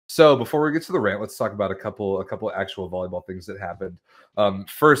So before we get to the rant, let's talk about a couple actual volleyball things that happened.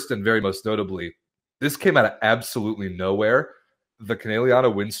 First and very most notably, this came out of absolutely nowhere. The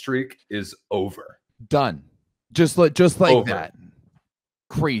Conegliano win streak is over. Done. Just like over. That.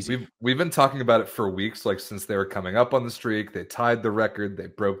 Crazy. We've been talking about it for weeks, like since they were coming up on the streak. They tied the record. They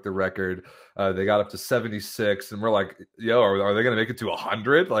broke the record. They got up to 76, and we're like, yo, are they going to make it to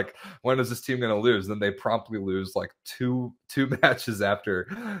 100? Like, when is this team going to lose? Then they promptly lose like two matches after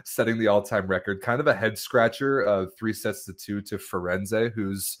setting the all-time record. Kind of a head scratcher. 3-2 to Firenze,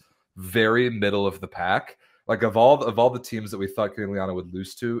 who's very middle of the pack. Like of all the teams that we thought Conegliano would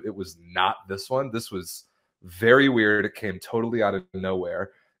lose to, it was not this one. This was very weird. It came totally out of nowhere.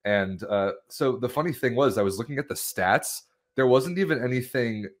 And so the funny thing was, I was looking at the stats. There wasn't even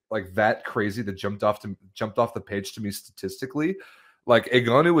anything like that crazy that jumped off the page to me statistically. Like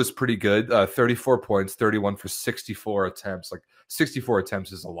Egonu was pretty good, 34 points, 31 for 64 attempts. Like 64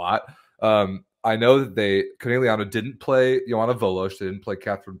 attempts is a lot. I know that Conegliano didn't play Joanna Volosh, they didn't play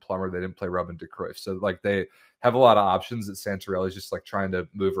Catherine Plummer, they didn't play Robin de Cruyff. So like they have a lot of options that Santarelli's just like trying to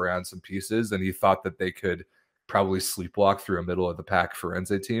move around some pieces, and he thought that they could probably sleepwalk through a middle of the pack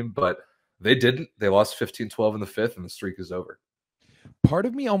Firenze team, but they didn't. They lost 15-12 in the fifth, and the streak is over. Part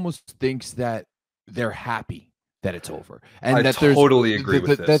of me almost thinks that they're happy that it's over, and I totally agree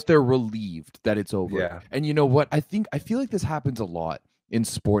with this. That they're relieved that it's over. Yeah. And you know what? I feel like this happens a lot in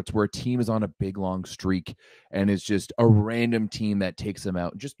sports where a team is on a big long streak and it's just a random team that takes them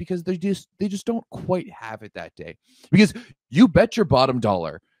out just because they just don't quite have it that day. Because you bet your bottom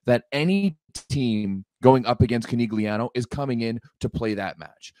dollar that any team going up against Conegliano is coming in to play that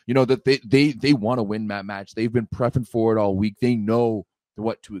match. You know, that they want to win that match. They've been prepping for it all week. They know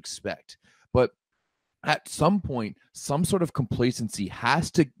what to expect. But at some point, some sort of complacency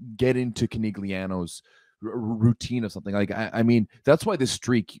has to get into Conegliano's routine of something. Like I mean, that's why this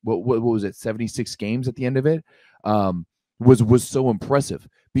streak, what was it, 76 games at the end of it, was so impressive,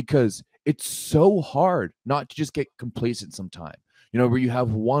 because it's so hard not to just get complacent sometime. You know, where you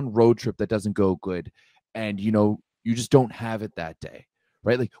have one road trip that doesn't go good, and you know you just don't have it that day,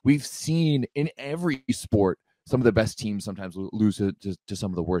 right? Like we've seen in every sport, some of the best teams sometimes lose to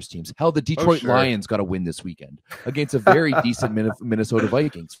some of the worst teams. Hell, the Detroit Lions got a win this weekend against a very decent Minnesota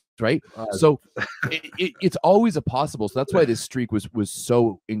Vikings, right? So it's always a possible. So that's why this streak was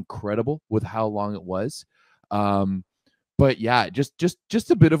so incredible with how long it was. But yeah,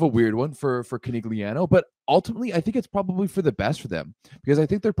 just a bit of a weird one for Conegliano. But ultimately, I think it's probably for the best for them, because I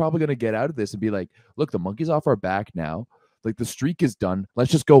think they're probably going to get out of this and be like, look, the monkey's off our back now. Like the streak is done. Let's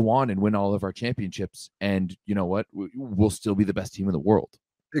just go on and win all of our championships. And you know what? We'll still be the best team in the world.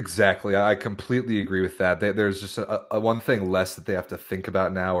 Exactly. I completely agree with that. There's just a one thing less that they have to think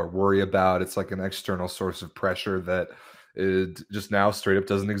about now or worry about. It's like an external source of pressure that it just now straight up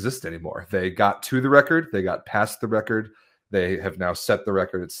doesn't exist anymore. They got to the record. They got past the record. They have now set the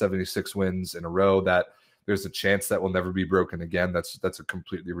record at 76 wins in a row. That there's a chance that will never be broken again. That's a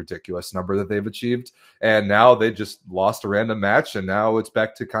completely ridiculous number that they've achieved. And now they just lost a random match, and now it's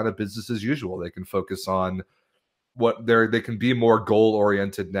back to kind of business as usual. They can focus on what they can be more goal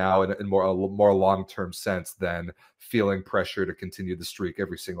oriented now in a more long-term sense than feeling pressure to continue the streak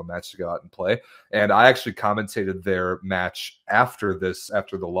every single match to go out and play. And I actually commentated their match after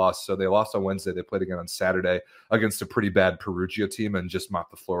the loss. So they lost on Wednesday. They played again on Saturday against a pretty bad Perugia team and just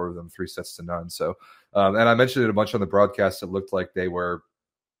mopped the floor with them 3-0. So and I mentioned it a bunch on the broadcast. It looked like they were,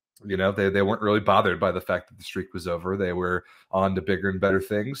 you know, they weren't really bothered by the fact that the streak was over. They were on to bigger and better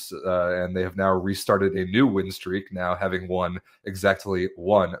things, and they have now restarted a new win streak, now having won exactly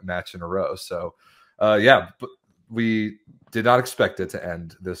one match in a row. So, yeah, but we did not expect it to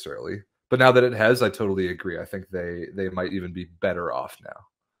end this early. But now that it has, I totally agree. I think they might even be better off now.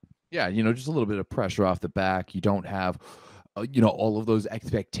 Yeah, you know, just a little bit of pressure off the back. You don't have, you know, all of those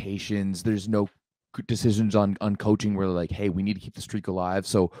expectations. There's no decisions on coaching where they're like, hey, we need to keep the streak alive,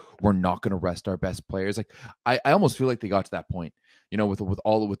 so we're not going to rest our best players. Like I almost feel like they got to that point, you know, with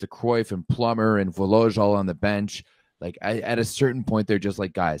de Cruyff and Plummer and Voloj all on the bench. Like at a certain point, they're just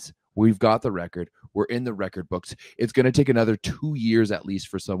like, guys, we've got the record. We're in the record books. It's going to take another 2 years at least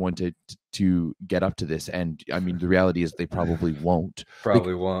for someone to get up to this. And I mean, the reality is they probably won't.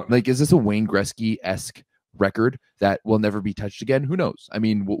 Like, is this a Wayne Gretzky-esque record that will never be touched again? Who knows? I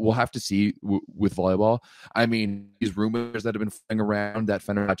mean, we'll have to see with volleyball. I mean, these rumors that have been flying around that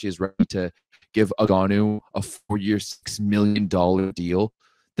Fenerbahce is ready to give Aganu a 4-year, $6 million deal,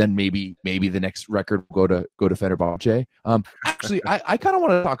 then maybe the next record will go to Fenerbahce. Actually, I kind of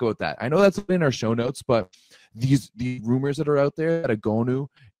want to talk about that. I know that's in our show notes, but these rumors that are out there that Agonu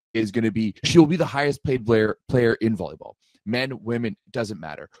is going to be, she'll be the highest paid player in volleyball. Men, women, doesn't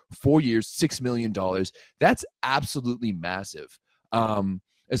matter. 4 years, $6 million. That's absolutely massive.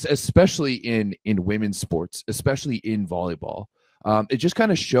 Especially in women's sports, especially in volleyball. It just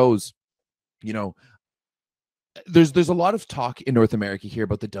kind of shows, you know, there's a lot of talk in North America here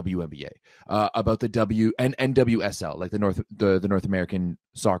about the WNBA, about the NWSL, like the North American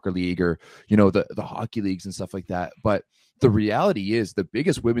Soccer League, or the hockey leagues and stuff like that. But the reality is, the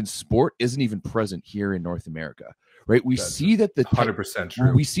biggest women's sport isn't even present here in North America, right? We see that 100%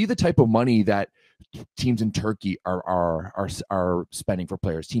 true. We see the type of money that teams in Turkey are spending for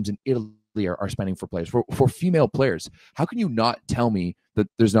players. Teams in Italy are spending for players, for female players. How can you not tell me that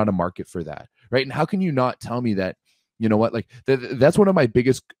there's not a market for that, right? And how can you not tell me that, like that's one of my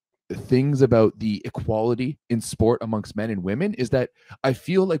biggest things about the equality in sport amongst men and women, is that I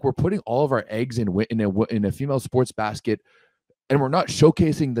feel like we're putting all of our eggs in a female sports basket, and we're not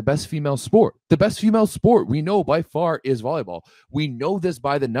showcasing the best female sport. The best female sport we know by far is volleyball. We know this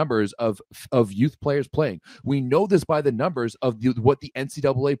by the numbers of youth players playing. We know this by the numbers of what the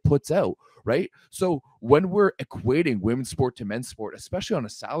NCAA puts out, right? So when we're equating women's sport to men's sport, especially on a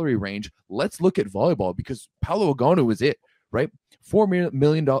salary range, let's look at volleyball, because Paolo Ogonu is it, right? $4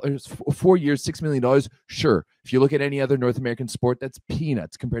 million, 4 years, $6 million. Sure. If you look at any other North American sport, that's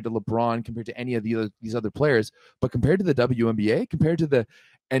peanuts compared to LeBron, compared to any of these other players. But compared to the WNBA, compared to the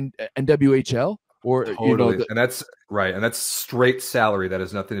NWHL, or totally. And that's right. And that's straight salary. That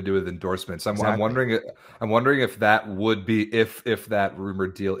has nothing to do with endorsements. I'm wondering if that would be, if that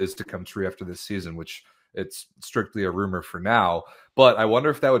rumored deal is to come true after this season, which it's strictly a rumor for now. But I wonder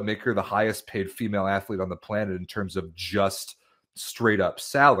if that would make her the highest paid female athlete on the planet in terms of just straight up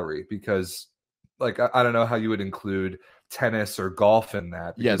salary, because like I don't know how you would include tennis or golf in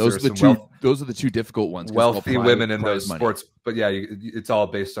that. Yeah, those are the two difficult ones. Wealthy women in those sports, but yeah, it's all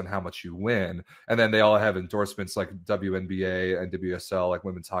based on how much you win, and then they all have endorsements like WNBA and WSL, like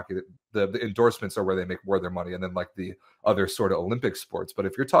women's hockey. The endorsements are where they make more of their money, and then like the other sort of Olympic sports. But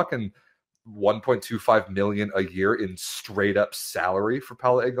if you're talking 1.25 million a year in straight up salary for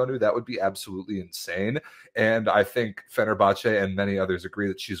Paula Egonu, that would be absolutely insane. And I think Fenerbahce and many others agree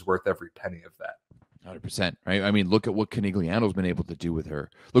that she's worth every penny of that. 100%, right? I mean, look at what Conegliano's been able to do with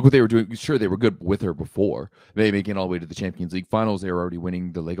her. Look what they were doing. Sure, they were good with her before. They making all the way to the Champions League finals. They were already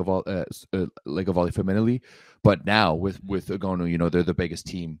winning the Lega Volley Femminile. But now with Egonu, they're the biggest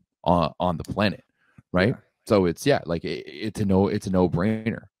team on the planet, right? Yeah. So it's a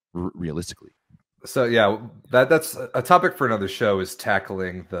no-brainer. Realistically. So yeah, that's a topic for another show, is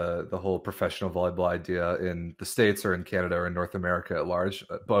tackling the whole professional volleyball idea in the States or in Canada or in North America at large.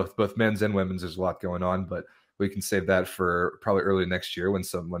 Both men's and women's, there's a lot going on, but we can save that for probably early next year when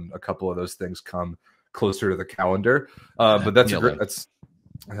a couple of those things come closer to the calendar. But that's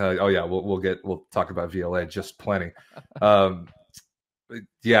we'll talk about VLA just plenty.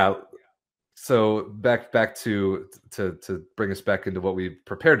 Yeah. So back to bring us back into what we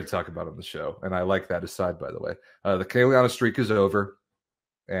prepared to talk about on the show, and I like that aside, by the way. The Conegliano streak is over,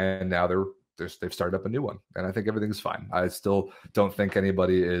 and now they've started up a new one, and I think everything's fine. I still don't think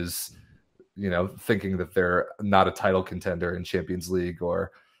anybody is, thinking that they're not a title contender in Champions League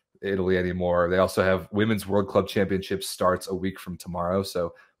or Italy anymore. They also have Women's World Club Championships starts a week from tomorrow,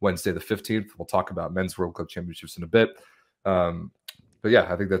 so Wednesday the 15th. We'll talk about Men's World Club Championships in a bit. But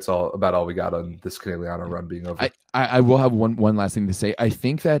yeah, I think that's all we got on this Conegliano run being over. I will have one last thing to say. I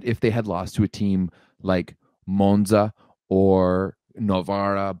think that if they had lost to a team like Monza or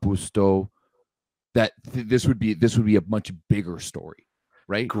Novara, Busto, that this would be a much bigger story,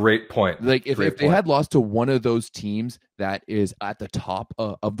 right? Great point. Like if they had lost to one of those teams that is at the top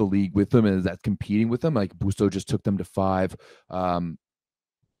of the league with them and that's competing with them, like Busto just took them to 5. They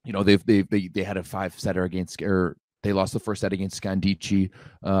had a 5-setter against, or they lost the first set against Scandici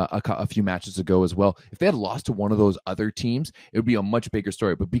a few matches ago as well. If they had lost to one of those other teams, it would be a much bigger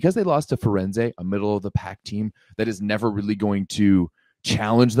story. But because they lost to Firenze, a middle-of-the-pack team that is never really going to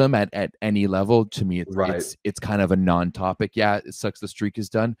challenge them at any level, to me, it's kind of a non-topic. Yeah, it sucks the streak is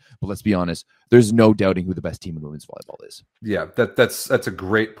done, but let's be honest, there's no doubting who the best team in women's volleyball is. Yeah, that's a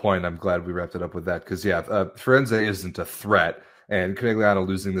great point. I'm glad we wrapped it up with that, because Firenze isn't a threat. And Conegliano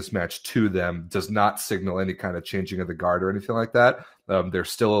losing this match to them does not signal any kind of changing of the guard or anything like that. They're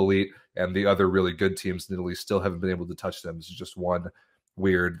still elite, and the other really good teams in Italy still haven't been able to touch them. This is just one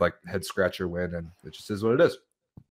weird head scratcher win, and it just is what it is.